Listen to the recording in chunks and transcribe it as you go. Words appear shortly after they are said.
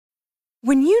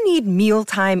When you need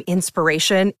mealtime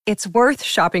inspiration, it's worth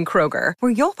shopping Kroger,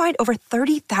 where you'll find over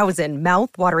 30,000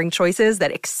 mouth-watering choices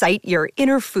that excite your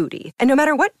inner foodie. And no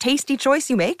matter what tasty choice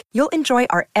you make, you'll enjoy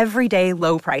our everyday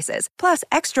low prices, plus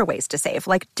extra ways to save,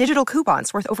 like digital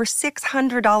coupons worth over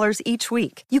 $600 each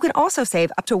week. You can also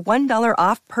save up to $1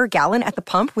 off per gallon at the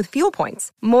pump with fuel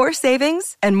points. More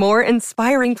savings and more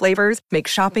inspiring flavors make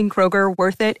shopping Kroger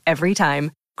worth it every time.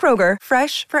 Kroger,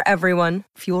 fresh for everyone.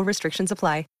 Fuel restrictions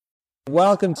apply.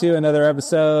 Welcome to another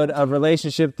episode of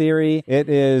Relationship Theory. It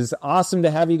is awesome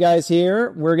to have you guys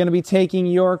here. We're going to be taking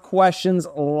your questions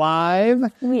live.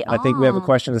 I think we have a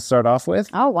question to start off with.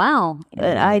 Oh, wow.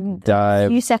 I'm a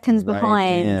few seconds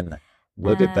behind.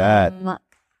 Look at that.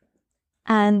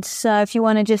 And so if you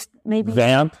want to just maybe...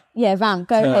 Vamp. Yeah, vamp.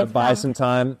 Go ahead. Buy some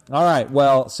time. All right.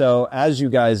 Well, so as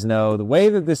you guys know, the way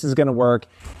that this is going to work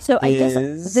I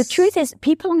guess the truth is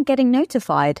people aren't getting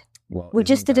notified. Well, we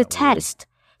just did a test.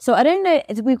 So I don't know,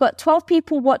 we've got 12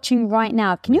 people watching right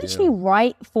now. Can you actually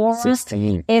write for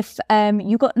 16. us if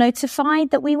you got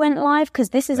notified that we went live? Because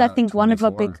this is, I think, 24. One of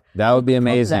our big... That would be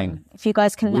amazing. Problem. If you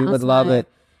guys can let us know. We would love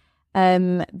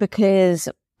it. Because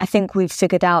I think we've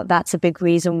figured out that's a big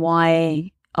reason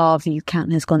why our view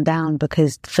count has gone down,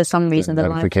 because for some reason the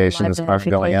notifications aren't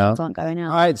going out. All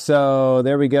right, so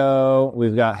there we go.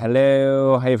 We've got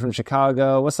hello, hey from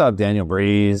Chicago. What's up, Daniel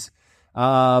Breeze?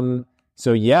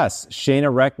 So yes,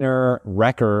 Shayna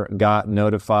Recker got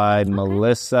notified. Okay.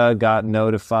 Melissa got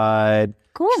notified.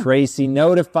 Cool. Tracy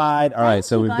notified. All right,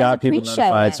 so we've got people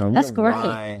notified. So that's great.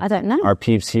 I don't know. Our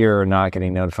peeps here are not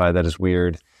getting notified. That is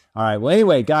weird. All right. Well,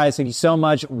 anyway, guys, thank you so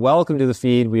much. Welcome to the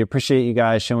feed. We appreciate you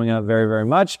guys showing up very, very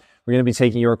much. We're going to be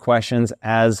taking your questions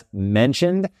as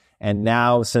mentioned. And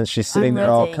now, since she's sitting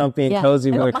there all comfy and cozy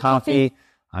with her coffee,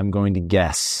 I'm going to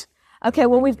guess. Okay.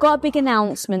 Well, we've got a big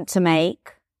announcement to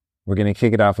make. We're going to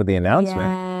kick it off with the announcement.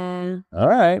 Yeah. All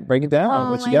right. Break it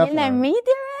down. What you got for let me do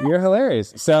it? You're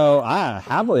hilarious. So,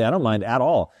 happily, I don't mind at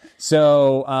all.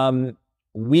 So,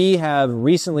 we have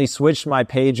recently switched my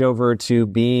page over to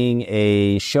being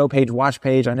a show page, watch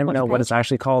page. I never know what it's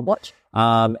actually called. Watch.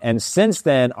 And since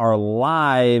then, our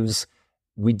lives,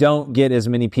 we don't get as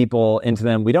many people into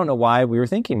them. We don't know why. We were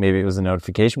thinking maybe it was a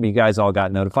notification, but you guys all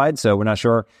got notified, so we're not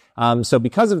sure. So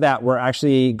because of that, we're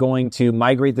actually going to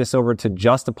migrate this over to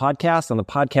just a podcast. On the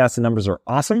podcast, the numbers are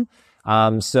awesome.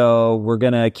 So we're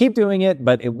going to keep doing it,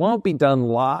 but it won't be done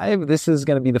live. This is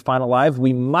going to be the final live.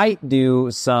 We might do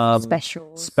some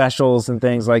specials and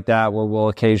things like that where we'll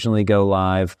occasionally go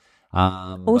live.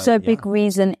 Also, a big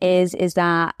reason is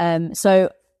that,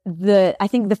 I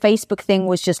think the Facebook thing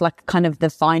was just like kind of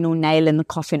the final nail in the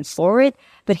coffin for it,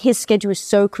 but his schedule is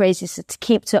so crazy. So to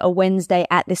keep to a Wednesday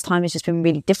at this time has just been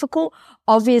really difficult.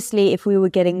 Obviously, if we were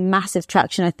getting massive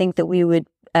traction, I think that we would,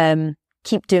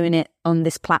 keep doing it on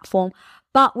this platform.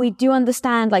 But we do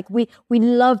understand, like, we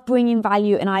love bringing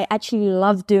value, and I actually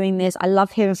love doing this. I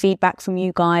love hearing feedback from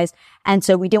you guys. And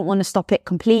so we didn't want to stop it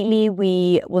completely.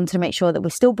 We wanted to make sure that we're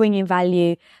still bringing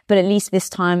value, but at least this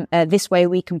time, this way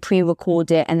we can pre-record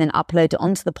it and then upload it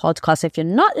onto the podcast. So if you're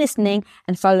not listening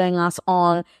and following us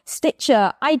on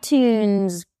Stitcher,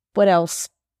 iTunes, what else?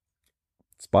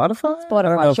 Spotify? I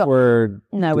don't know if we're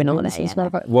not there yet.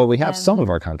 Spotify. Well, we have some of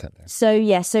our content there.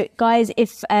 So guys,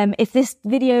 if this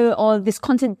video or this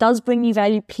content does bring you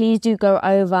value, please do go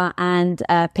over and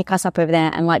pick us up over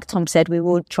there. And like Tom said, we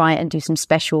will try and do some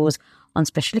specials on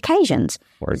special occasions.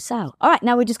 So, all right,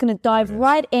 now we're just going to dive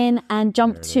right in and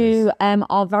jump to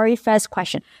our very first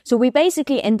question. So we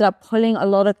basically ended up pulling a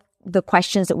lot of the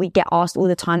questions that we get asked all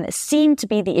the time that seem to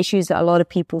be the issues that a lot of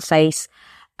people face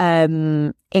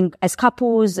as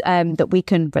couples that we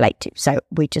can relate to. So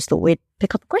we just thought we'd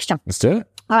pick up a question. Let's do it.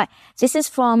 All right. This is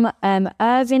from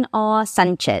Irvin R.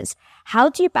 Sanchez. How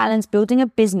do you balance building a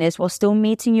business while still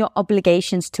meeting your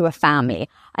obligations to a family?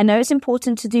 I know it's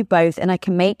important to do both, and I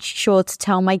can make sure to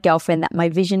tell my girlfriend that my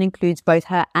vision includes both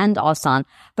her and our son,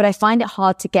 but I find it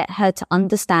hard to get her to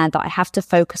understand that I have to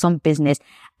focus on business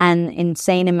and an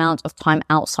insane amount of time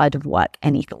outside of work.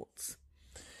 Any thoughts?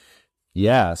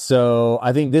 Yeah, so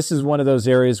I think this is one of those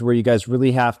areas where you guys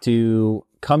really have to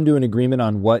come to an agreement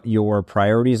on what your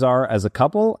priorities are as a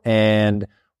couple and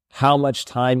how much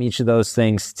time each of those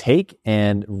things take,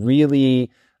 and really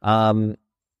coming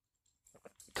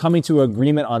to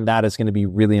agreement on that is going to be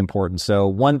really important. So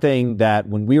one thing that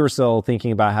when we were still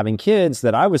thinking about having kids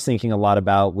that I was thinking a lot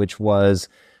about, which was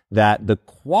that the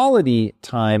quality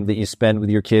time that you spend with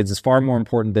your kids is far more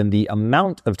important than the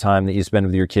amount of time that you spend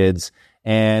with your kids.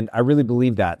 And I really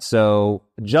believe that. So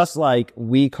just like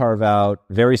we carve out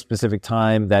very specific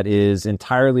time that is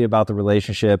entirely about the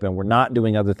relationship and we're not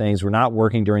doing other things, we're not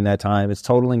working during that time, it's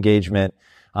total engagement.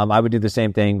 I would do the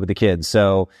same thing with the kids.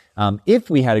 So if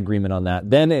we had agreement on that,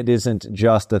 then it isn't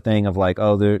just a thing of like,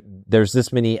 oh, there's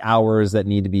this many hours that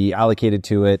need to be allocated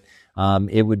to it.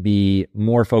 It would be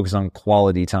more focused on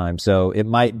quality time. So it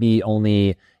might be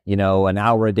only, an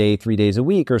hour a day, 3 days a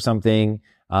week or something.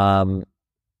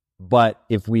 But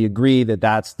if we agree that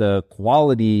that's the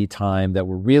quality time, that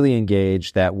we're really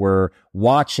engaged, that we're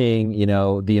watching,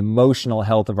 the emotional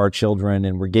health of our children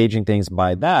and we're gauging things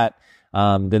by that,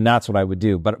 then that's what I would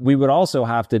do. But we would also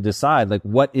have to decide, like,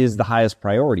 what is the highest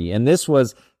priority? And this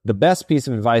was the best piece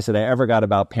of advice that I ever got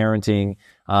about parenting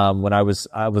when I was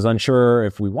unsure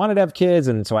if we wanted to have kids.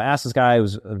 And so I asked this guy who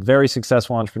was a very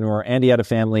successful entrepreneur, and he had a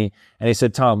family. And he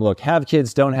said, Tom, look, have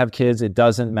kids, don't have kids, it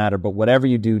doesn't matter. But whatever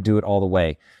you do, do it all the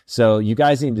way. So you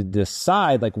guys need to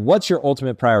decide, like, what's your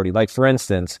ultimate priority? Like, for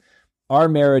instance, our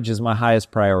marriage is my highest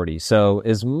priority. So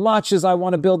as much as I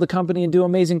want to build a company and do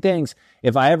amazing things,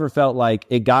 if I ever felt like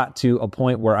it got to a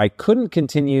point where I couldn't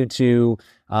continue to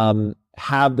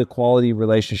have the quality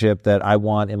relationship that I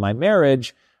want in my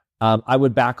marriage, I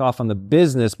would back off on the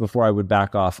business before I would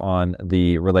back off on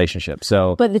the relationship.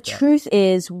 So, but the truth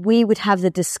is, we would have the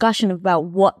discussion about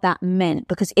what that meant,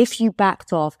 because if you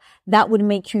backed off, that would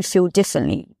make you feel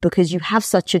differently because you have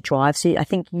such a drive. So I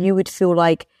think you would feel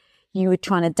like you were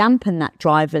trying to dampen that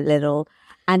drive a little,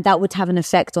 and that would have an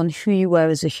effect on who you were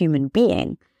as a human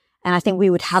being. And I think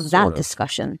we would have that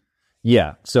discussion.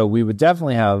 Yeah. So we would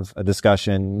definitely have a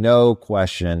discussion, no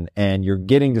question. And you're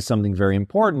getting to something very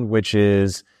important, which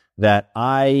is that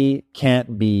I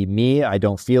can't be me. I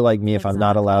don't feel like me if I'm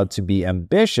not allowed to be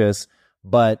ambitious.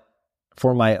 But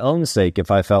for my own sake,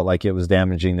 if I felt like it was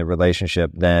damaging the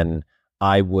relationship, then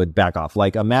I would back off.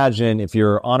 Like, imagine if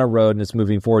you're on a road and it's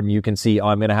moving forward and you can see, oh,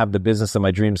 I'm going to have the business of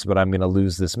my dreams, but I'm going to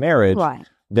lose this marriage. Right.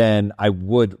 Then I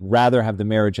would rather have the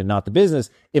marriage and not the business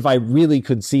if I really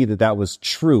could see that that was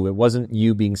true. It wasn't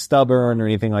you being stubborn or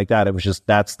anything like that. It was just,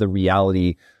 that's the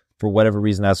reality. For whatever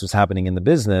reason, that's what's happening in the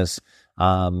business.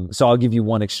 So I'll give you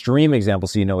one extreme example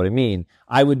so you know what I mean.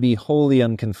 I would be wholly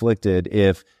unconflicted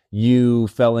if you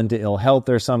fell into ill health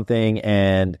or something,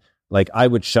 and like, I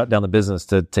would shut down the business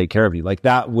to take care of you. Like,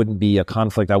 that wouldn't be a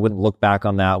conflict. I wouldn't look back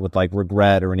on that with like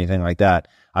regret or anything like that.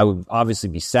 I would obviously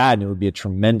be sad and it would be a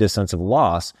tremendous sense of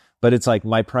loss, but it's like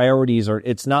my priorities are,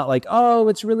 it's not like, oh,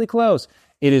 it's really close.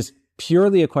 It is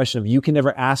purely a question of, you can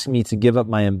never ask me to give up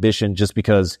my ambition just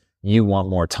because you want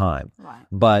more time. Right.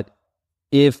 But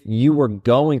if you were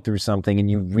going through something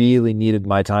and you really needed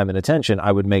my time and attention,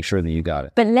 I would make sure that you got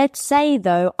it. But let's say,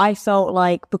 though, I felt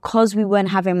like because we weren't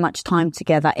having much time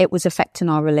together, it was affecting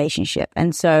our relationship.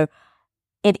 And so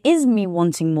it is me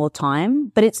wanting more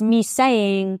time, but it's me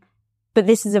saying, but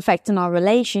this is affecting our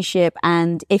relationship.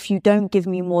 And if you don't give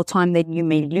me more time, then you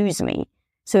may lose me.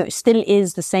 So it still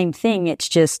is the same thing. It's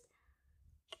just,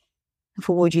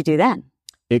 what would you do then?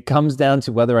 It comes down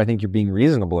to whether I think you're being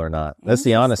reasonable or not. That's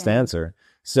the honest answer.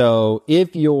 So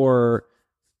if you're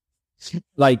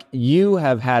like, you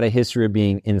have had a history of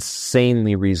being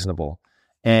insanely reasonable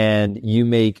and you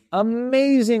make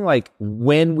amazing, like,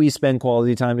 when we spend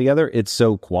quality time together, it's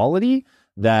so quality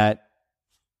that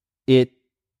it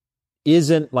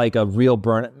isn't like a real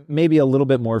burn, maybe a little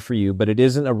bit more for you, but it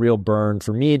isn't a real burn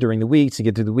for me during the week. To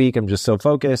get through the week, I'm just so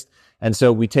focused. And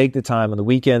so we take the time on the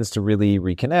weekends to really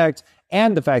reconnect.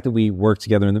 And the fact that we work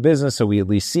together in the business, so we at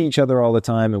least see each other all the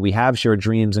time and we have shared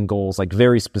dreams and goals, like,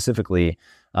 very specifically.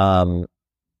 So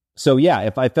yeah,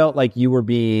 if I felt like you were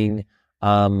being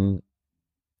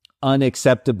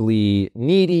unacceptably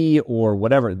needy or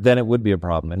whatever, then it would be a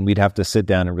problem and we'd have to sit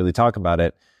down and really talk about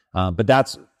it.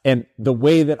 And the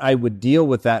way that I would deal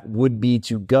with that would be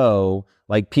to go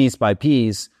like piece by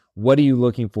piece. What are you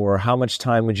looking for? How much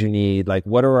time would you need? Like,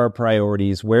 what are our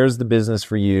priorities? Where's the business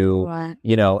for you? Right.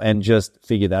 And just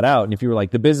figure that out. And if you were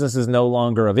like, the business is no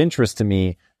longer of interest to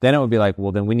me, then it would be like,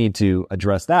 well, then we need to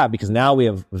address that, because now we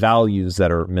have values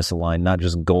that are misaligned, not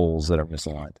just goals that are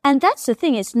misaligned. And that's the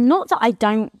thing. It's not that I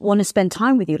don't want to spend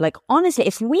time with you. Like, honestly,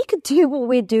 if we could do what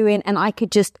we're doing and I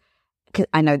could just,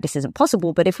 I know this isn't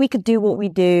possible, but if we could do what we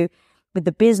do with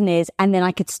the business and then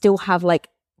I could still have like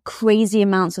crazy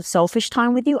amounts of selfish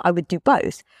time with you, I would do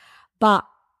both. But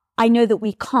I know that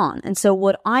we can't. And so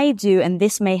what I do, and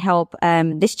this may help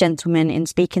this gentleman in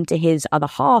speaking to his other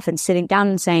half and sitting down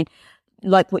and saying,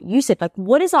 like what you said, like,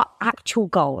 what is our actual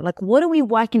goal? Like, what are we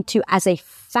working to as a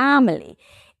family?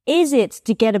 Is it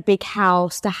to get a big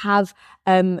house, to have,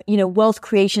 wealth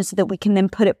creation so that we can then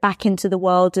put it back into the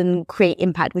world and create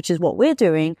impact, which is what we're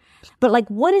doing. But like,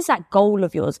 what is that goal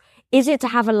of yours? Is it to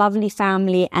have a lovely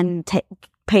family and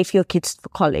pay for your kids for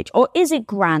college? Or is it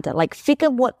grander? Like,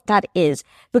 figure what that is.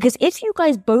 Because if you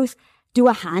guys both do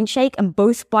a handshake and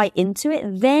both buy into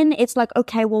it, then it's like,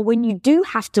 okay, well, when you do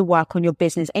have to work on your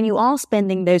business and you are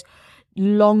spending those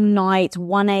long nights,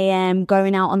 1 a.m.,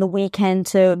 going out on the weekend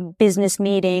to business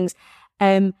meetings,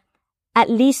 at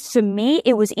least for me,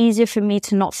 it was easier for me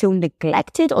to not feel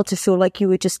neglected or to feel like you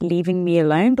were just leaving me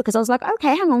alone, because I was like,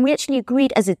 okay, hang on, we actually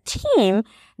agreed as a team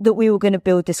that we were going to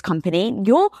build this company.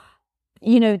 You're,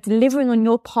 delivering on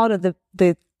your part of the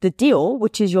deal,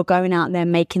 which is you're going out there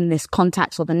making this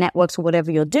contacts or the networks or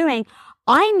whatever you're doing.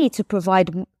 I need to provide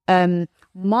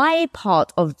my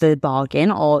part of the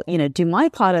bargain, or, do my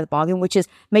part of the bargain, which is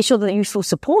make sure that you feel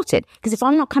supported. Because if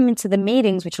I'm not coming to the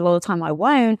meetings, which a lot of the time I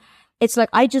won't, it's like,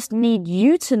 I just need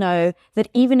you to know that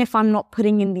even if I'm not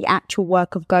putting in the actual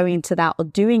work of going to that or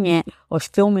doing it or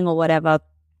filming or whatever,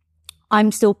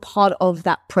 I'm still part of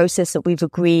that process that we've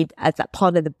agreed as that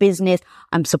part of the business.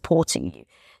 I'm supporting you.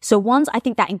 So once I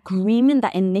think that agreement,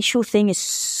 that initial thing is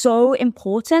so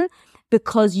important,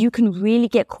 because you can really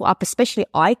get caught up, especially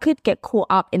I could get caught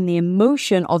up in the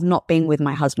emotion of not being with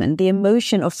my husband, the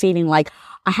emotion of feeling like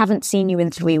I haven't seen you in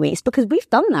 3 weeks, because we've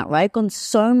done that, right? Gone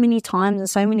so many times and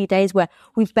so many days where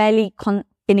we've barely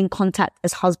been in contact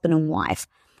as husband and wife.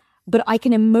 But I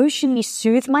can emotionally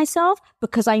soothe myself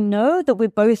because I know that we're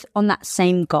both on that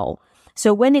same goal.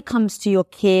 So when it comes to your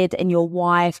kid and your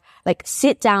wife, like,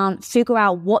 sit down, figure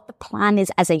out what the plan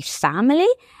is as a family.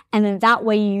 And then that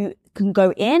way you can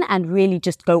go in and really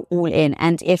just go all in.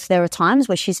 And if there are times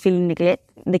where she's feeling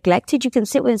neglected, you can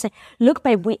sit with her and say, look,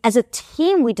 babe, as a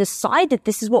team, we decided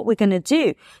this is what we're going to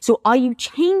do. So are you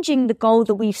changing the goal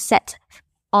that we've set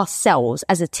ourselves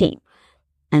as a team?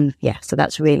 And yeah, so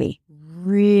that's really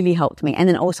helped me. And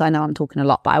then also, I know I'm talking a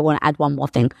lot, but I want to add one more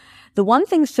thing. The one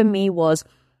thing for me was,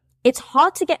 it's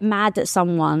hard to get mad at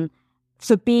someone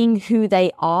for being who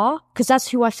they are, because that's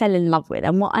who I fell in love with.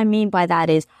 And what I mean by that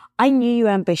is, I knew you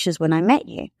were ambitious when I met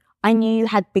you. I knew you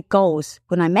had big goals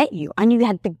when I met you. I knew you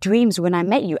had big dreams when I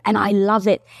met you. And I love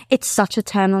it. It's such a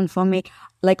turn on for me.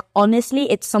 Like, honestly,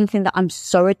 it's something that I'm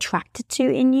so attracted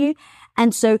to in you.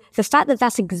 And so the fact that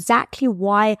that's exactly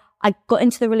why I got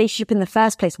into the relationship in the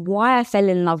first place, why I fell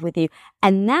in love with you.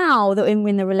 And now that we're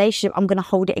in the relationship, I'm going to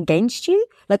hold it against you.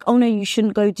 Like, oh no, you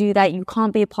shouldn't go do that. You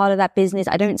can't be a part of that business.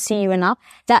 I don't see you enough.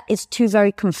 That is two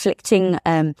very conflicting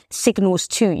signals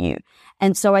to you.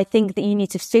 And so I think that you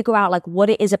need to figure out like what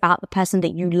it is about the person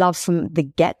that you love from the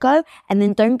get-go, and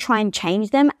then don't try and change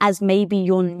them as maybe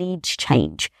your needs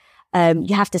change.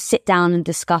 You have to sit down and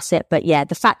discuss it. But yeah,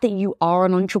 the fact that you are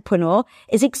an entrepreneur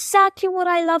is exactly what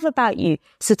I love about you.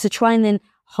 So to try and then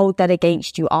hold that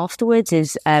against you afterwards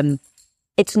is,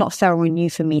 it's not fair on you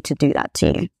for me to do that to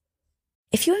you.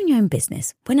 If you own your own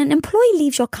business, when an employee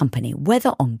leaves your company,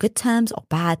 whether on good terms or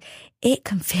bad, it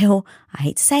can feel, I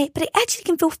hate to say it, but it actually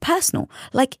can feel personal,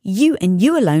 like you and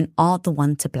you alone are the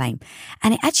one to blame.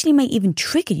 And it actually may even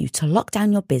trigger you to lock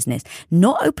down your business,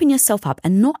 not open yourself up,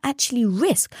 and not actually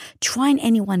risk trying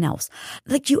anyone else.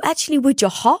 Like you actually would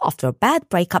your heart after a bad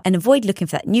breakup and avoid looking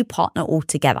for that new partner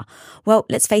altogether. Well,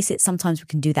 let's face it, sometimes we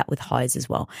can do that with hires as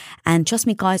well. And trust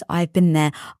me, guys, I've been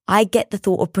there. I get the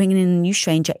thought of bringing in a new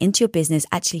stranger into your business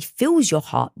actually fills your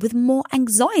heart with more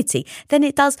anxiety than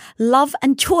it does love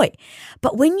and joy.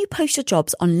 But when you post your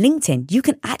jobs on LinkedIn, you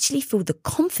can actually feel the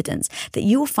confidence that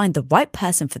you will find the right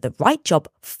person for the right job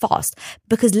fast,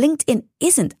 because LinkedIn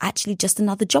isn't actually just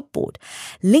another job board.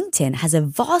 LinkedIn has a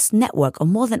vast network of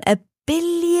more than a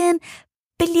billion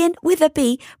with a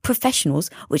B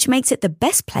professionals, which makes it the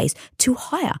best place to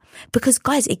hire. Because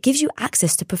guys, it gives you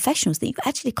access to professionals that you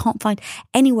actually can't find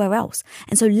anywhere else.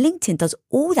 And so LinkedIn does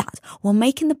all that while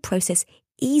making the process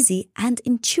easy and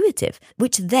intuitive,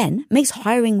 which then makes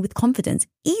hiring with confidence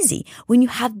easy when you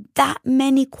have that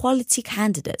many quality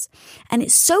candidates. And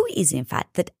it's so easy, in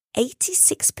fact, that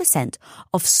 86%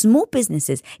 of small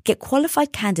businesses get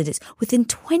qualified candidates within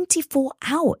 24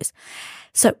 hours.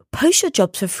 So post your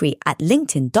jobs for free at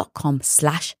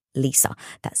linkedin.com/Lisa.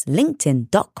 That's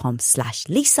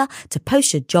linkedin.com/Lisa to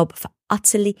post your job for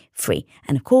utterly free.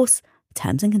 And of course,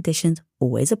 terms and conditions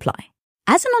always apply.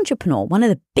 As an entrepreneur, one of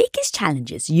the biggest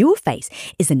challenges you will face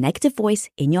is the negative voice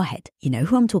in your head. You know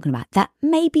who I'm talking about, that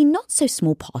maybe not so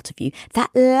small part of you that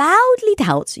loudly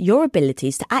doubts your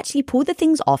abilities to actually pull the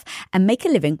things off and make a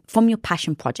living from your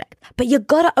passion project. But you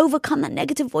gotta overcome that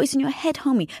negative voice in your head,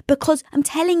 homie, because I'm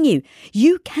telling you,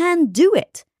 you can do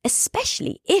it.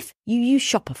 Especially if You use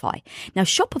Shopify. Now,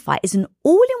 Shopify is an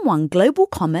all-in-one global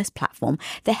commerce platform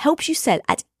that helps you sell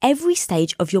at every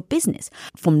stage of your business.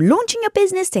 From launching your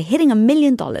business to hitting $1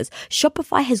 million,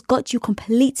 Shopify has got you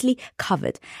completely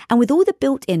covered. And with all the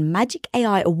built-in Magic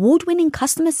AI award-winning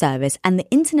customer service and the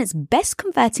internet's best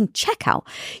converting checkout,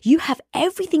 you have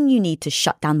everything you need to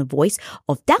shut down the voice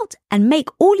of doubt and make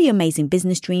all your amazing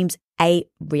business dreams a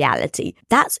reality.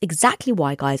 That's exactly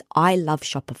why, guys, I love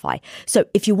Shopify. So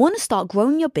if you want to start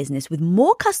growing your business with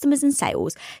more customers and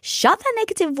sales, shut that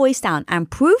negative voice down and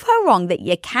prove her wrong that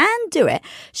you can do it,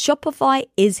 Shopify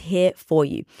is here for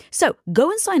you. So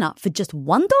go and sign up for just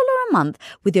 $1 a month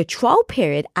with your trial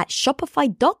period at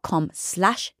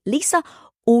shopify.com/Lisa,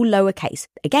 all lowercase.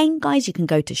 Again, guys, you can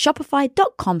go to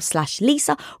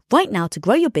shopify.com/Lisa right now to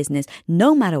grow your business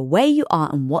no matter where you are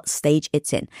and what stage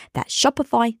it's in. That's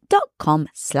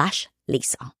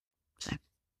shopify.com/Lisa. So,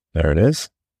 there it is.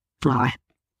 All right.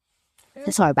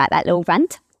 Sorry about that little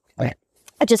rant. Okay.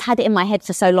 I just had it in my head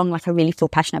for so long, like I really feel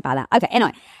passionate about that. Okay,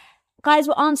 anyway. Guys,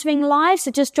 we're answering live, so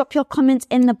just drop your comments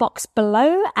in the box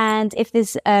below. And if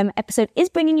this episode is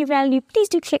bringing you value, please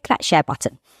do click that share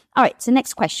button. All right, so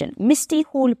next question. Misty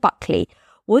Hall Buckley.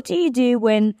 What do you do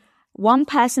when one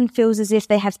person feels as if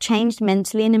they have changed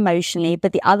mentally and emotionally,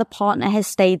 but the other partner has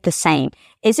stayed the same?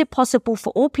 Is it possible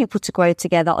for all people to grow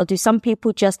together, or do some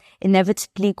people just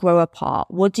inevitably grow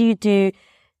apart? What do you do?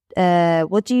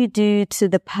 What do you do to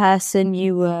the person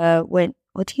you were when?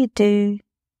 What do you do?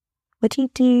 What do you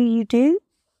do?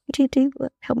 What do you do?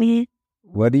 Help me here.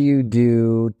 What do you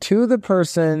do to the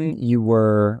person you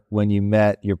were when you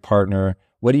met your partner?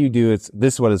 What do you do?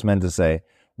 This is what it's meant to say.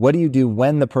 What do you do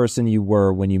when the person you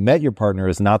were when you met your partner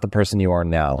is not the person you are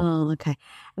now? Oh, okay.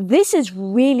 This is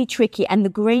really tricky. And the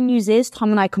great news is Tom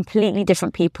and I are completely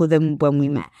different people than when we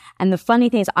met. And the funny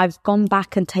thing is I've gone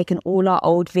back and taken all our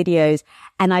old videos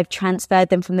and I've transferred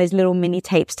them from those little mini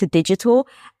tapes to digital.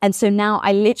 And so now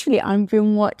I've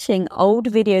been watching old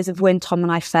videos of when Tom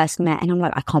and I first met. And I'm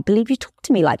like, I can't believe you talked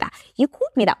to me like that. You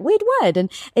called me that weird word.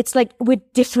 And it's like we're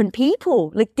different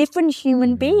people, like different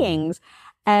human beings.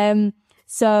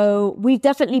 So we've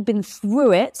definitely been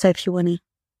through it. So if you want to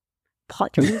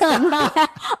pot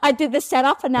I did the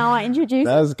setup and now I introduce.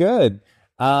 That was good.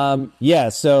 Yeah.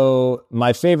 So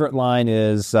my favorite line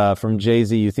is from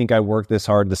Jay-Z. You think I work this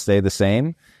hard to stay the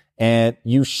same? And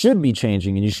you should be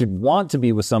changing, and you should want to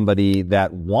be with somebody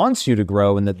that wants you to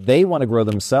grow and that they want to grow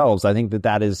themselves. I think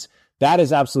that is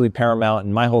absolutely paramount.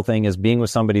 And my whole thing is being with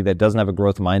somebody that doesn't have a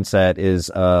growth mindset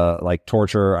is like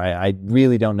torture. I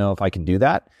really don't know if I can do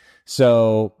that.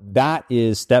 So that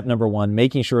is step number one,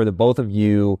 making sure that both of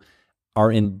you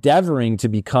are endeavoring to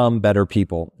become better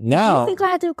people. Now, I think I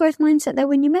had a growth mindset there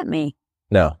when you met me.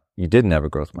 No, you didn't have a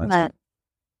growth mindset.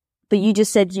 But you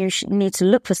just said you need to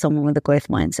look for someone with a growth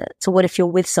mindset. So what if you're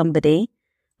with somebody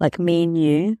like me and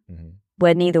you,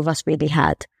 where neither of us really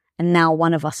had, and now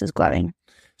one of us is growing?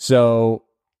 So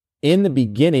in the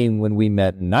beginning, when we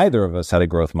met, neither of us had a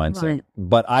growth mindset, right.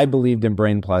 But I believed in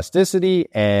brain plasticity,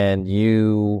 and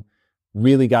you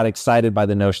really got excited by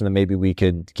the notion that maybe we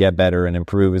could get better and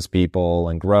improve as people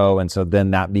and grow. And so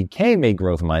then that became a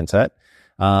growth mindset.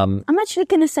 I'm actually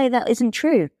going to say that isn't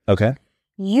true. Okay.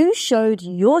 You showed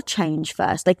your change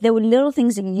first. Like there were little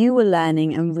things that you were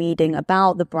learning and reading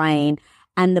about the brain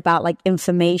and about like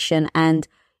information, and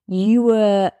you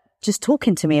were just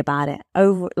talking to me about it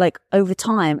over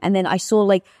time. And then I saw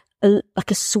like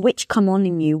a switch come on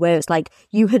in you where it's like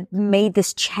you had made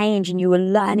this change and you were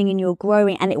learning and you were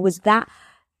growing. And it was that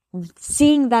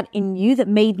seeing that in you that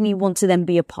made me want to then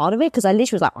be a part of it. Cause I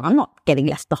literally was like, I'm not getting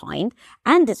left behind.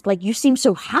 And it's like, you seem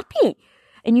so happy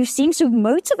and you seem so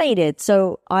motivated.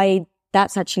 So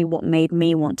that's actually what made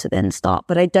me want to then start.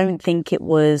 But I don't think it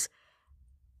was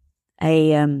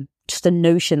just a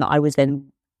notion that I was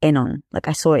then in on. Like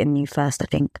I saw it in you first, I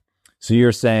think. So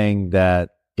you're saying that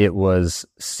it was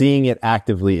seeing it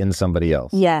actively in somebody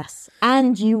else. Yes.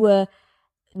 And you were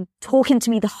talking to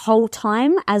me the whole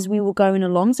time as we were going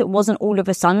along. So it wasn't all of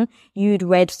a sudden you'd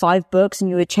read 5 books and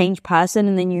you were a changed person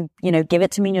and then you give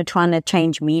it to me and you're trying to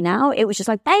change me now. It was just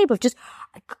like, babe,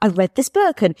 I read this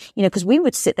book. And, because we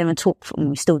would sit there and talk,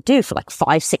 and we still do, for like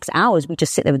 5-6 hours. We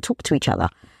just sit there and talk to each other.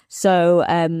 So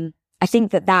I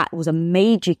think that was a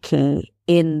major key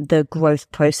in the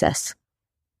growth process.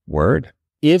 Word.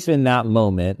 If in that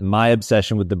moment, my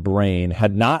obsession with the brain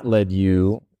had not led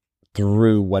you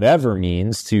through whatever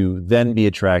means to then be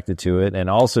attracted to it and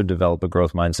also develop a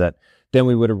growth mindset, then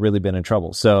we would have really been in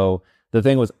trouble. So the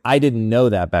thing was, I didn't know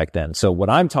that back then. So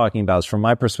what I'm talking about is from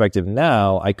my perspective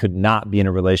now, I could not be in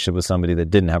a relationship with somebody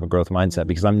that didn't have a growth mindset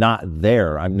because I'm not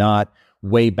there. I'm not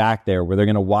way back there where they're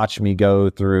going to watch me go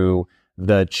through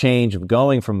the change of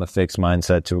going from a fixed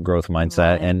mindset to a growth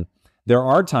mindset. Right. And there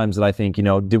are times that I think,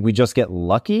 did we just get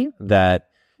lucky that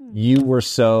you were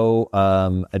so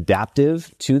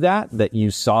adaptive to that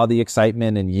you saw the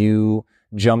excitement and you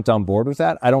jumped on board with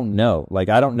that? I don't know.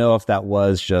 I don't know if that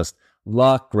was just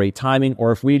luck, great timing,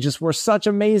 or if we just were such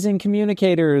amazing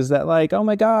communicators that oh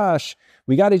my gosh,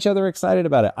 we got each other excited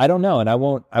about it. I don't know. And I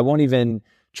won't even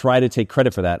try to take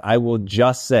credit for that. I will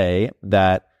just say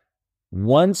that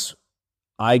once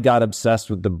I got obsessed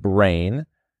with the brain,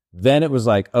 then it was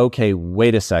okay,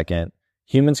 wait a second.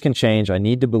 Humans can change. I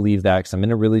need to believe that because I'm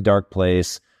in a really dark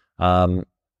place. I'm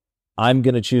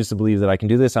going to choose to believe that I can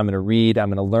do this. I'm going to read. I'm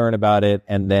going to learn about it.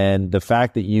 And then the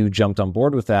fact that you jumped on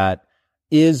board with that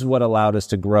is what allowed us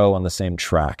to grow on the same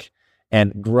track.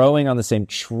 And growing on the same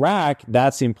track,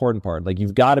 that's the important part.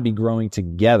 You've got to be growing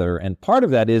together. And part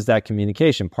of that is that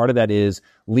communication. Part of that is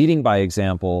leading by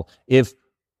example. If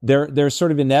there's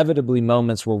sort of inevitably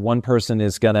moments where one person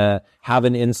is going to have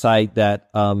an insight that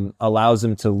allows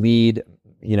them to lead,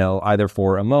 either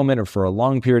for a moment or for a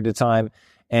long period of time.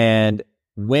 And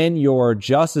when you're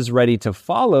just as ready to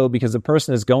follow because the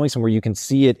person is going somewhere, you can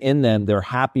see it in them. They're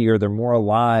happier. They're more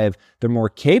alive. They're more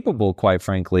capable, quite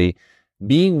frankly.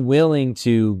 Being willing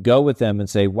to go with them and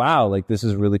say, wow, this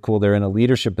is really cool. They're in a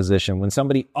leadership position. When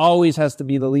somebody always has to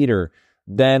be the leader,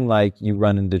 then you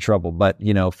run into trouble. But,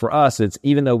 for us, it's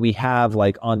even though we have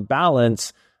on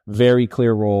balance, very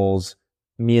clear roles,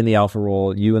 me in the alpha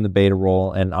role, you in the beta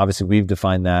role. And obviously we've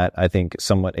defined that, I think,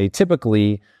 somewhat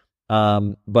atypically,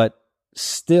 but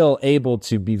still able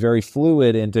to be very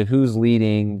fluid into who's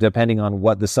leading, depending on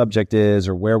what the subject is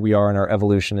or where we are in our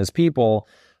evolution as people.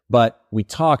 But we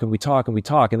talk and we talk and we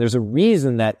talk. And there's a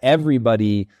reason that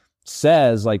everybody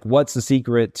says, what's the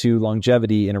secret to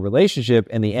longevity in a relationship?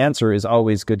 And the answer is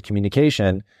always good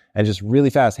communication. And just really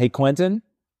fast. Hey, Quentin,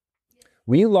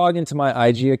 will you log into my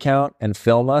IG account and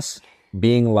film us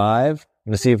being live?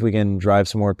 I'm going to see if we can drive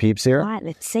some more peeps here. All right,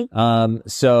 let's see.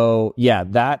 So yeah,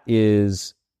 that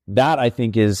I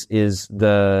think is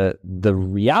the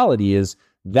reality is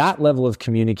that level of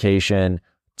communication,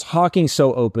 talking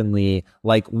so openly.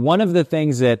 One of the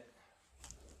things that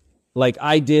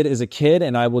I did as a kid,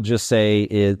 and I will just say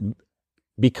is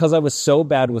because I was so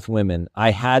bad with women,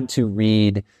 I had to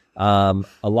read a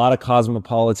lot of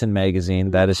Cosmopolitan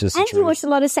magazine. That is just and you watched a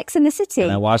lot of Sex and the City.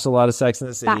 And I watched a lot of Sex and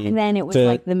the City. Back then it was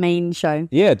the main show.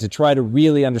 Yeah, to try to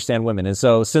really understand women. And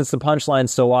so since the punchline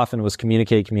so often was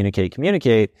communicate,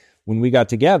 when we got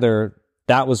together,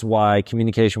 that was why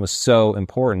communication was so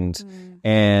important.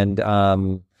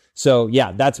 And so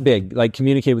yeah, that's big.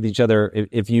 Communicate with each other.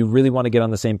 If you really want to get on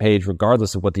the same page,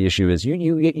 regardless of what the issue is,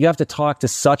 you have to talk to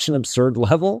such an absurd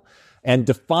level and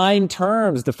define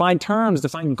terms, define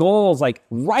goals,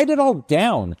 write it all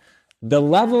down. The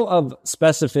level of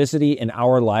specificity in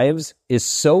our lives is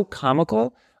so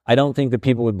comical. I don't think that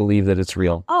people would believe that it's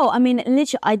real. Oh, I mean,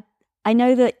 literally, I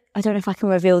know that, I don't know if I can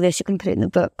reveal this. You can put it in the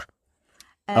book.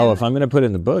 If I'm going to put it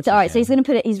in the book. So, all right, so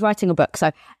he's writing a book.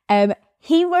 So,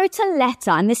 he wrote a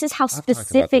letter, and this is how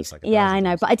specific. Yeah, I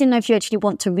know, but I didn't know if you actually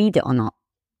want to read it or not.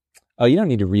 Oh, you don't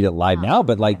need to read it live now,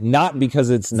 but not because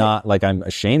it's not I'm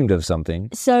ashamed of something.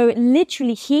 So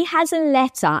literally, he has a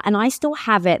letter, and I still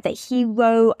have it, that he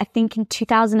wrote, I think in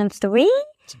 2003,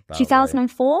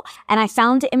 2004. Right. And I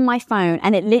found it in my phone,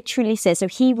 and it literally says, so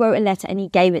he wrote a letter and he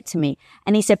gave it to me.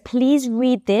 And he said, please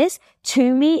read this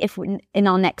to me in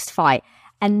our next fight.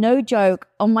 And no joke,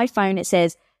 on my phone, it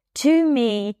says, to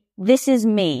me, this is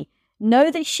me. Know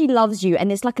that she loves you.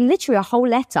 And it's literally a whole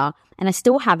letter. And I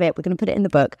still have it. We're going to put it in the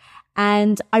book.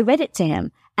 And I read it to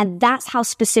him. And that's how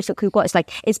specific we've got.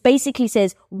 It's basically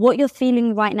says what you're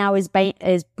feeling right now is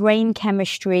brain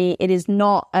chemistry. It is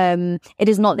not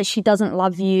that she doesn't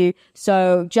love you.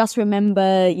 So just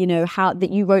remember, how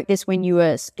that you wrote this when you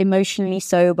were emotionally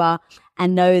sober,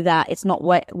 and know that it's not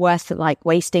worth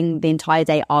wasting the entire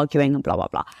day arguing and blah, blah,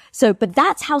 blah. So, but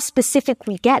that's how specific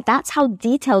we get. That's how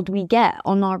detailed we get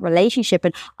on our relationship.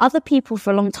 And other people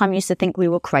for a long time used to think we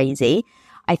were crazy,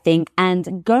 I think.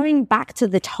 And going back to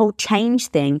the whole change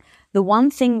thing, the one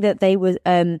thing that they were,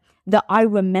 that I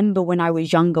remember when I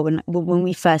was younger, when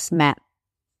we first met,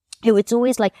 it was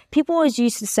always people always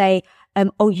used to say,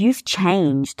 oh, you've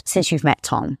changed since you've met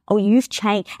Tom. Oh, you've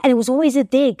changed. And it was always a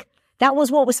dig. That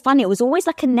was what was funny. It was always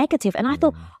a negative. And I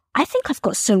thought, I think I've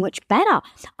got so much better.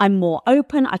 I'm more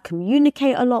open. I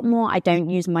communicate a lot more. I don't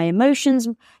use my emotions,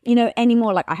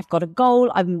 anymore. Like, I have got a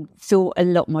goal. I feel a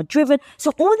lot more driven.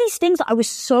 So all these things that I was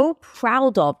so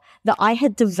proud of that I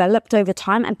had developed over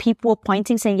time, and people were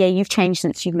pointing saying, yeah, you've changed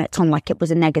since you've met Tom, like it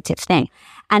was a negative thing.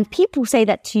 And people say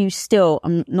that to you still.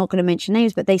 I'm not going to mention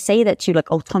names, but they say that to you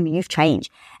like, oh, Tom, you've changed.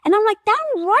 And I'm like,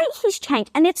 damn right he's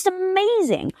changed. And it's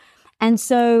amazing. And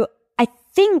so I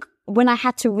think when I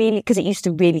had to really, because it used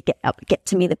to really get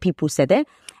to me that people said it.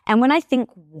 And when I think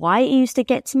why it used to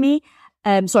get to me,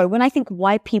 when I think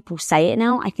why people say it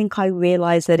now, I think I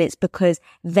realize that it's because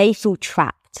they feel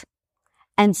trapped.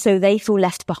 And so they feel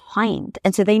left behind.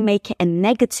 And so they make it a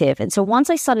negative. And so once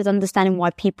I started understanding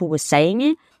why people were saying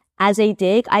it, as I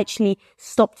did, I actually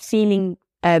stopped feeling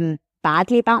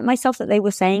badly about myself that they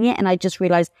were saying it. And I just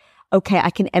realized, okay, I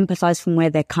can empathize from where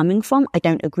they're coming from. I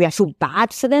don't agree. I feel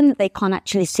bad for them that they can't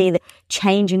actually see that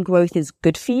change and growth is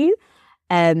good for you.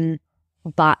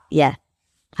 But yeah,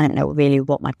 I don't know really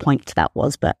what my point to that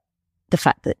was, but the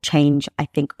fact that change, I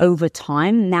think over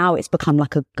time, now it's become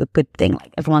like a good thing.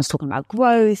 Like everyone's talking about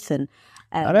growth and...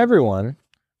 Not everyone.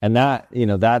 And that,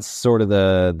 that's sort of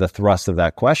the thrust of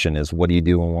that question is, what do you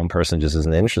do when one person just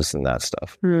isn't interested in that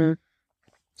stuff?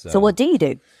 So what do you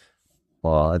do?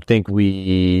 Well, I think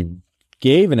we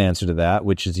gave an answer to that,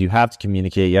 which is you have to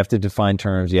communicate, you have to define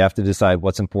terms, you have to decide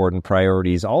what's important,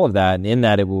 priorities, all of that. And in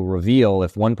that, it will reveal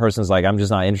if one person's like, I'm just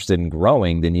not interested in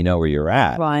growing, then you know where you're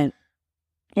at. Right.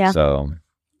 Yeah. So.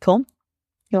 Cool.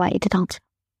 You're right, you did answer.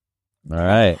 All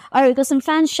right. All right, we've got some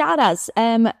fan shout-outs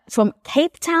from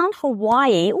Cape Town,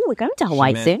 Hawaii. Oh, we're going to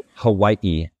Hawaii soon.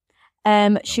 Hawaii.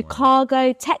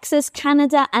 Chicago, Texas,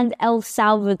 Canada, and El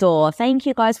Salvador. Thank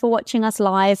you guys for watching us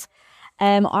live.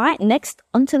 All right, next,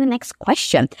 on to the next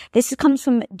question. This comes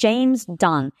from James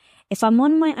Dunn. If I'm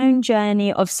on my own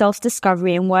journey of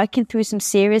self-discovery and working through some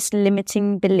serious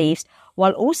limiting beliefs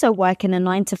while also working a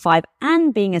 9-to-5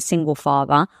 and being a single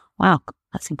father, wow,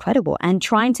 that's incredible, and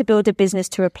trying to build a business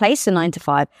to replace a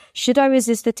 9-to-5, should I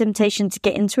resist the temptation to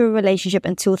get into a relationship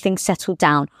until things settle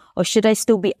down, or should I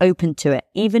still be open to it,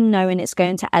 even knowing it's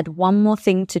going to add one more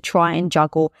thing to try and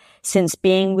juggle, since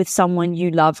being with someone you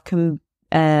love can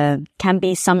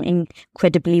be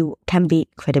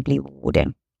incredibly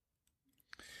rewarding?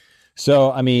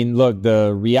 So, I mean, look,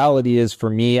 the reality is for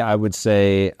me, I would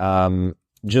say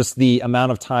just the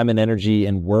amount of time and energy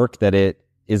and work that it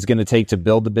is going to take to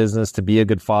build the business, to be a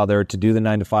good father, to do the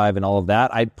 9-to-5 and all of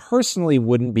that. I personally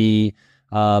wouldn't be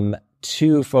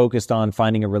too focused on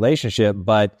finding a relationship.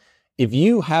 But if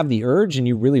you have the urge and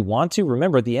you really want to,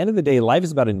 remember, at the end of the day, life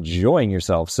is about enjoying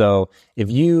yourself. So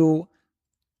if you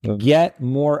get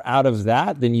more out of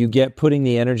that than you get putting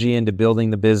the energy into building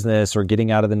the business or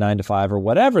getting out of the 9-to-5 or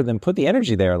whatever, then put the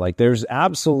energy there. Like, there's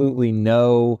absolutely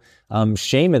no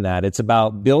shame in that. It's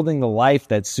about building the life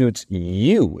that suits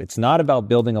you. It's not about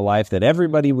building a life that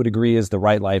everybody would agree is the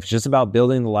right life. It's just about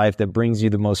building the life that brings you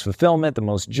the most fulfillment, the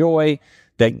most joy,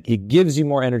 that it gives you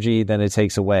more energy than it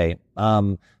takes away.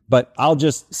 But I'll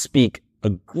just speak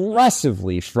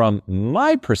aggressively from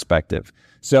my perspective.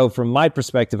 So from my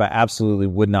perspective, I absolutely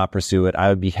would not pursue it. I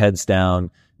would be heads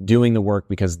down doing the work,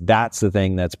 because that's the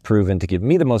thing that's proven to give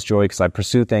me the most joy, because I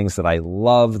pursue things that I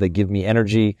love, that give me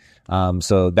energy.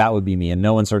 So that would be me. In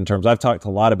no uncertain terms, I've talked a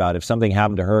lot about if something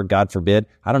happened to her, God forbid,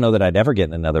 I don't know that I'd ever get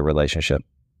in another relationship.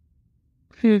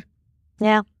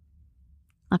 Yeah,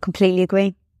 I completely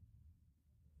agree.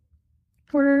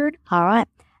 Word. All right.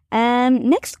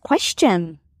 Next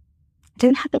question. I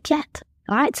don't have it yet.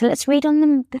 All right, so let's read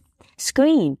on the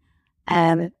screen.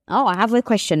 I have a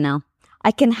question now.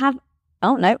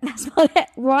 Oh no, that's not it.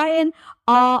 Ryan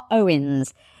R.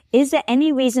 Owens. Is there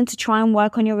any reason to try and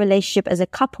work on your relationship as a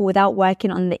couple without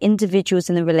working on the individuals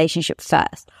in the relationship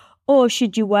first? Or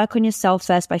should you work on yourself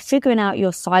first by figuring out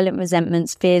your silent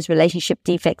resentments, fears, relationship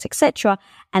defects, etc.,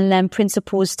 and learn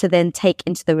principles to then take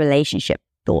into the relationship?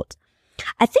 Thought.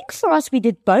 I think for us, we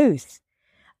did both.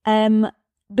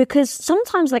 Because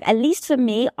sometimes, like, at least for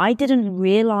me, I didn't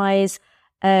realize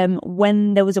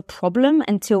when there was a problem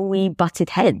until we butted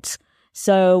heads.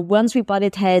 So once we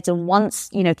butted heads and once,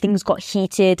 things got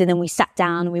heated, and then we sat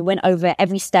down and we went over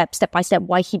every step by step,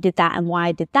 why he did that and why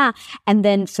I did that. And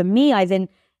then for me,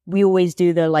 we always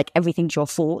do the, like, everything's your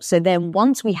fault. So then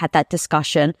once we had that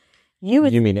discussion, you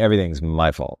mean everything's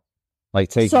my fault?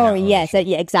 Like, yes.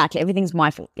 Yeah, exactly. Everything's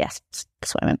my fault. Yes.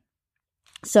 That's what I meant.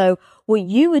 So what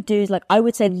you would do is, like, I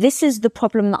would say, this is the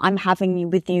problem that I'm having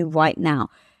with you right now.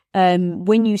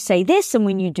 When you say this and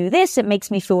when you do this, it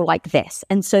makes me feel like this.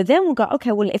 And so then we'll go,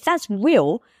 okay, well, if that's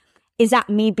real, is that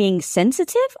me being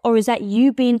sensitive, or is that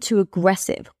you being too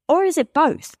aggressive, or is it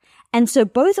both? And so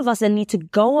both of us then need to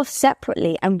go off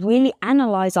separately and really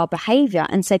analyze our behavior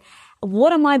and say,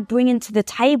 what am I bringing to the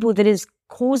table that is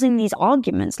causing these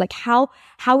arguments? Like how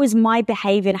is my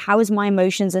behavior and how is my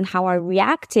emotions and how I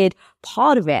reacted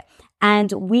part of it?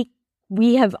 And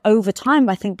we have over time,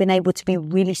 I think, been able to be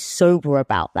really sober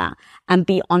about that and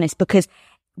be honest, because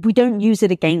we don't use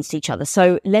it against each other.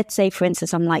 So let's say, for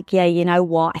instance, I'm like, yeah, you know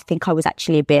what? I think I was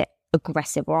actually a bit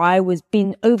aggressive, or I was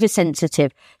being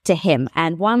oversensitive to him.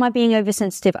 And why am I being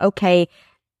oversensitive? Okay,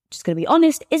 just going to be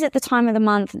honest. Is it the time of the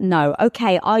month? No.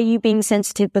 Okay. Are you being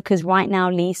sensitive because right now,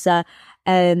 Lisa,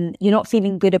 you're not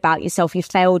feeling good about yourself? You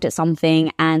failed at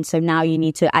something. And so now you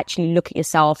need to actually look at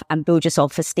yourself and build your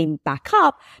self-esteem back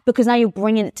up, because now you're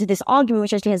bringing it to this argument,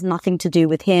 which actually has nothing to do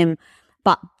with him.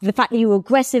 But the fact that you were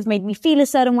aggressive made me feel a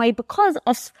certain way because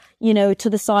of, to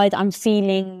the side, I'm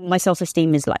feeling my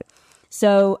self-esteem is low.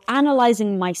 So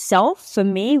analyzing myself for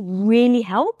me really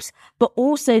helps, but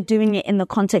also doing it in the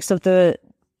context of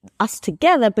us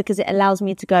together, because it allows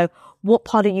me to go, what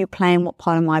part are you playing? What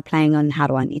part am I playing? And how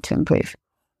do I need to improve?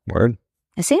 Word.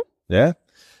 I see. Yeah.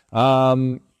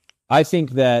 I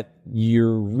think that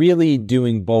you're really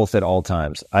doing both at all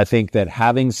times. I think that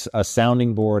having a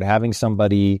sounding board, having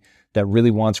somebody that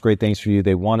really wants great things for you,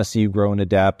 they want to see you grow and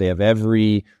adapt. They have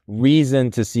every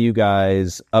reason to see you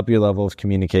guys up your level of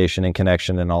communication and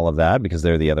connection and all of that, because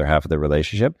they're the other half of the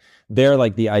relationship. They're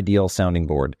like the ideal sounding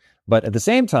board. But at the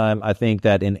same time, I think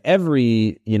that in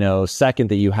every, second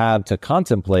that you have to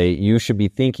contemplate, you should be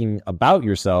thinking about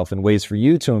yourself and ways for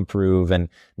you to improve, and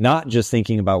not just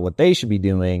thinking about what they should be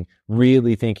doing,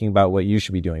 really thinking about what you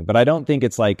should be doing. But I don't think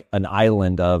it's like an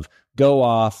island of go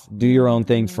off, do your own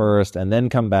thing first, and then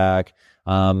come back.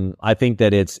 I think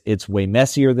that it's way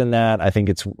messier than that. I think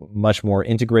it's much more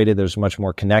integrated. There's much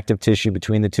more connective tissue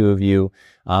between the two of you.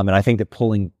 And I think that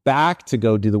pulling back to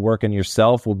go do the work on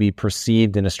yourself will be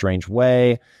perceived in a strange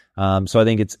way. So I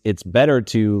think it's better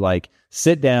to like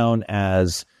sit down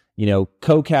as,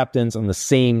 co-captains on the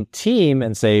same team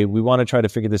and say, we want to try to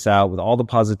figure this out with all the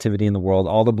positivity in the world,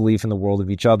 all the belief in the world of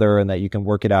each other, and that you can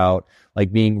work it out,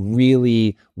 like being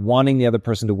really wanting the other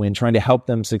person to win, trying to help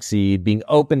them succeed, being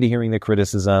open to hearing the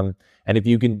criticism. And if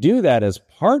you can do that as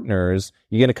partners,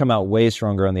 you're going to come out way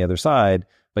stronger on the other side.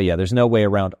 But yeah, there's no way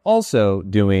around also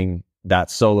doing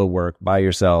that solo work by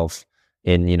yourself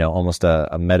in, almost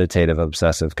a meditative,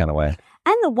 obsessive kind of way.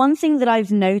 And the one thing that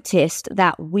I've noticed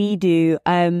that we do,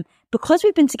 because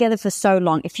we've been together for so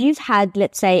long, if you've had,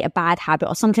 let's say, a bad habit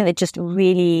or something that just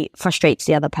really frustrates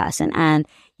the other person, and,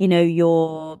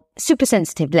 you're super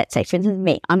sensitive, let's say, for instance,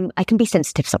 me, I can be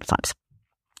sensitive sometimes.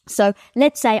 So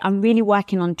let's say I'm really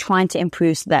working on trying to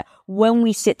improve so that when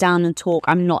we sit down and talk,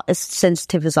 I'm not as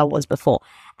sensitive as I was before.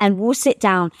 And we'll sit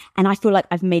down and I feel like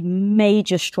I've made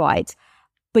major strides,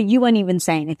 but you won't even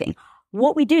say anything.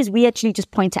 What we do is we actually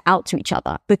just point it out to each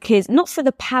other, because not for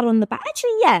the pat on the back.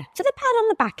 Actually, yeah, for the pat on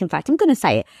the back. In fact, I'm going to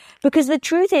say it, because the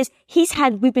truth is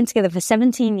we've been together for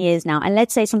 17 years now. And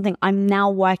let's say something I'm now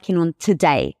working on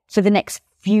today for the next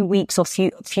few weeks or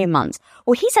few months.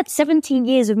 Or he's had 17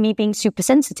 years of me being super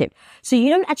sensitive. So you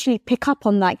don't actually pick up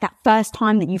on like that first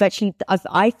time that you've actually,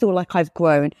 I feel like I've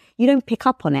grown. You don't pick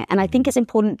up on it. And I think it's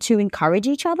important to encourage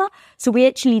each other. So we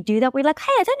actually do that. We're like,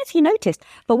 hey, I don't know if you noticed,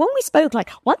 but when we spoke,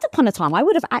 like once upon a time, I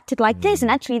would have acted like this.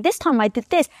 And actually this time I did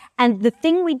this. And the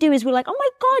thing we do is we're like, oh my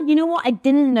God, you know what? I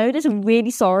didn't notice. I'm really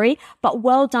sorry, but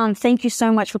well done. Thank you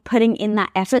so much for putting in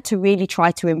that effort to really try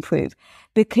to improve.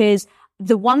 Because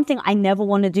the one thing I never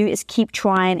want to do is keep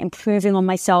trying, improving on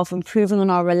myself, improving on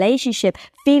our relationship,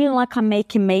 feeling like I'm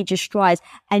making major strides.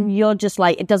 And you're just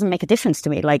like, it doesn't make a difference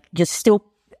to me. Like, you're still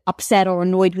upset or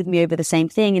annoyed with me over the same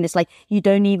thing. And it's like, you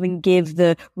don't even give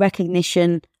the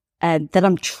recognition that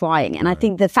I'm trying. And I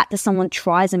think the fact that someone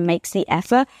tries and makes the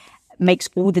effort makes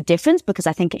all the difference, because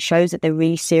I think it shows that they're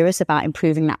really serious about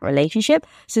improving that relationship.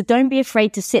 So don't be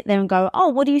afraid to sit there and go, oh,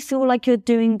 what do you feel like you're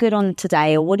doing good on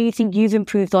today? Or what do you think you've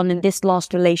improved on in this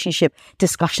last relationship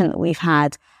discussion that we've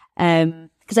had?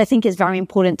 Because I think it's very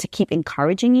important to keep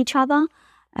encouraging each other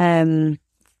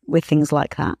with things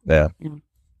like that. Yeah.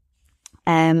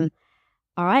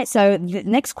 All right. So the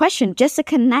next question,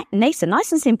 Jessica Nason,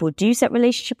 nice and simple. Do you set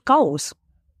relationship goals?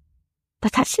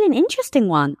 That's actually an interesting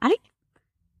one.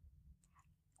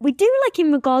 We do, like,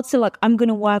 in regards to, like, I'm going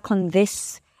to work on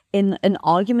this in an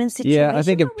argument situation. Yeah, I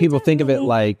think if people think of it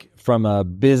like from a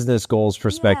business goals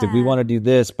perspective, we want to do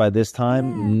this by this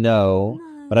time. No.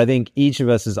 But I think each of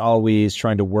us is always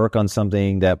trying to work on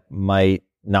something that might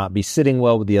not be sitting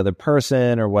well with the other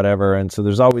person or whatever. And so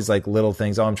there's always like little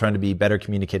things. Oh, I'm trying to be better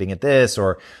communicating at this.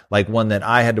 Or like one that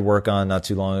I had to work on not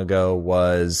too long ago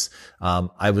was,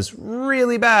 I was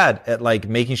really bad at like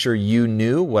making sure you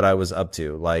knew what I was up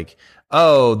to. Like,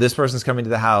 oh, this person's coming to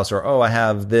the house, or, oh, I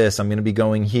have this, I'm going to be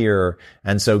going here.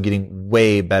 And so getting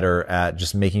way better at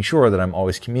just making sure that I'm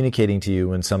always communicating to you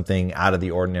when something out of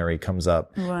the ordinary comes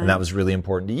up. Right. And that was really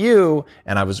important to you.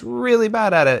 And I was really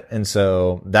bad at it. And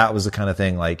so that was the kind of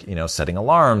thing like, setting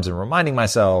alarms and reminding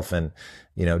myself and,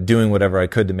 doing whatever I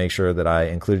could to make sure that I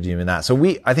included you in that. So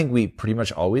I think we pretty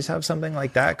much always have something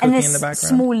like that cooking in the background.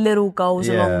 Small little goals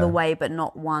along the way, but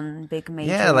not one big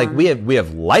major one. Like we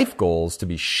have life goals to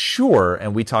be sure.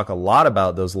 And we talk a lot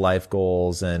about those life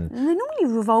goals and they normally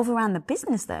revolve around the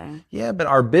business though. Yeah, but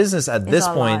our business at this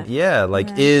point,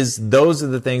 is those are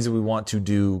the things that we want to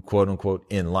do, quote unquote,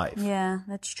 in life. Yeah,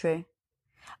 that's true.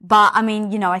 But I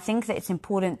mean, I think that it's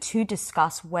important to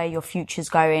discuss where your future's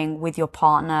going with your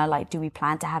partner. Like, do we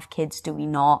plan to have kids? Do we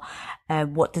not?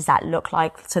 What does that look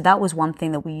like? So that was one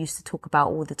thing that we used to talk about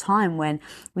all the time when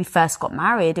we first got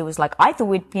married. It was like, I thought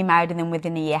we'd be married and then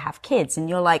within a year have kids. And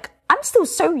you're like, I'm still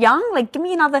so young. Like, give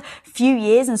me another few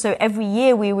years. And so every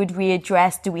year we would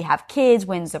readdress, do we have kids?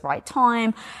 When's the right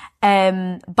time?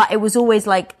 But it was always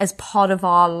like as part of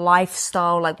our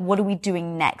lifestyle, like what are we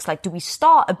doing next? Like, do we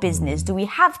start a business? Do we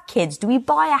have kids? Do we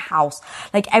buy a house?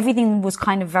 Like everything was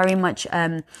kind of very much,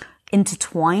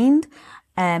 intertwined.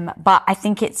 But I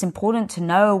think it's important to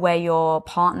know where your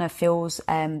partner feels,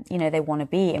 they want to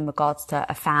be in regards to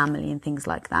a family and things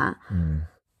like that.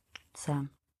 So.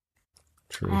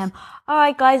 All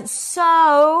right, guys.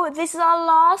 So this is our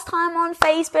last time on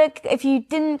Facebook. If you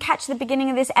didn't catch the beginning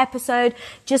of this episode,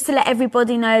 just to let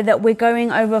everybody know that we're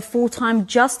going over full time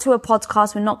just to a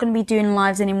podcast. We're not going to be doing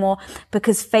lives anymore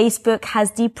because Facebook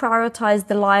has deprioritized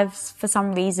the lives for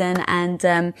some reason,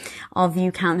 and our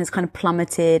view count has kind of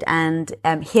plummeted. And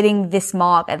hitting this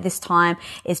mark at this time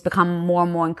is become more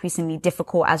and more increasingly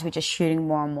difficult as we're just shooting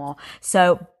more and more.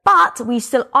 So. But we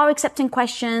still are accepting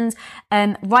questions.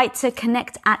 Write to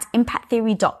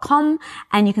connect@impacttheory.com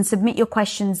and you can submit your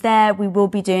questions there. We will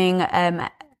be doing,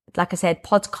 like I said,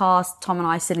 podcast, Tom and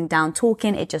I sitting down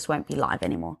talking. It just won't be live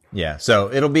anymore. Yeah.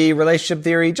 So it'll be relationship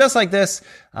theory just like this,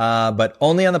 but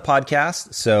only on the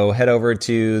podcast. So head over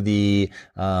to the,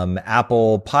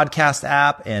 Apple podcast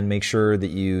app and make sure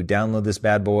that you download this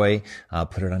bad boy,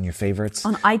 put it on your favorites.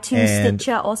 On iTunes,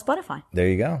 Stitcher, or Spotify. There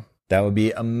you go. That would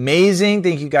be amazing.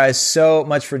 Thank you guys so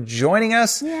much for joining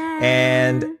us. Yeah.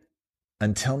 And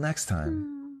until next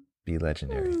time, be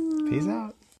legendary. Peace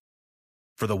out.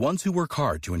 For the ones who work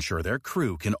hard to ensure their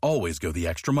crew can always go the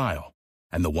extra mile,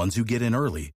 and the ones who get in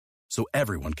early so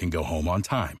everyone can go home on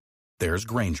time, there's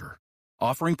Grainger,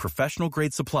 offering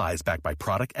professional-grade supplies backed by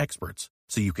product experts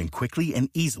so you can quickly and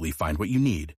easily find what you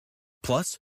need.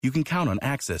 Plus, you can count on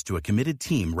access to a committed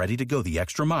team ready to go the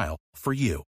extra mile for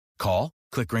you. Call,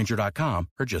 click Grainger.com,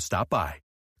 or just stop by.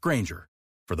 Grainger,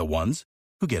 for the ones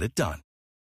who get it done.